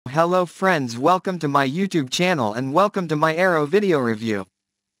Hello friends, welcome to my YouTube channel and welcome to my Arrow video review.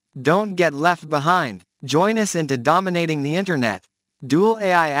 Don't get left behind. Join us into dominating the internet. Dual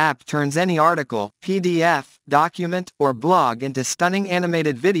AI app turns any article, PDF, document, or blog into stunning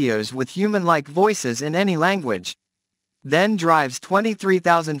animated videos with human-like voices in any language. Then drives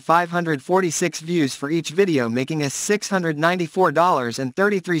 23,546 views for each video, making us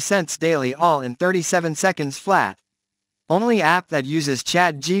 $694.33 daily, all in 37 seconds flat. Only app that uses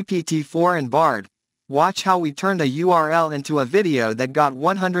ChatGPT-4 and Bard. Watch how we turned a URL into a video that got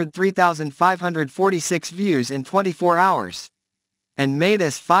 103,546 views in 24 hours. And made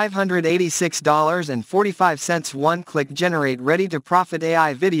us $586.45. One-click generate ready-to-profit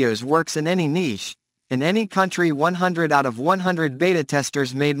AI videos works in any niche. In any country. 100 out of 100 beta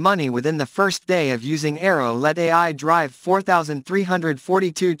testers made money within the first day of using Arrow. Let AI drive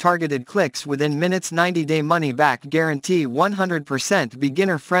 4,342 targeted clicks within minutes. 90-day money-back guarantee. 100%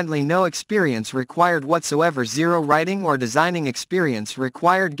 beginner-friendly. No experience required whatsoever. Zero writing or designing experience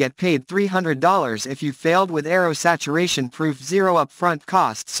required. Get paid $300 if you failed with Arrow. Saturation proof. Zero upfront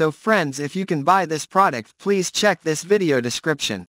cost. So friends, if you can buy this product, please check this video description.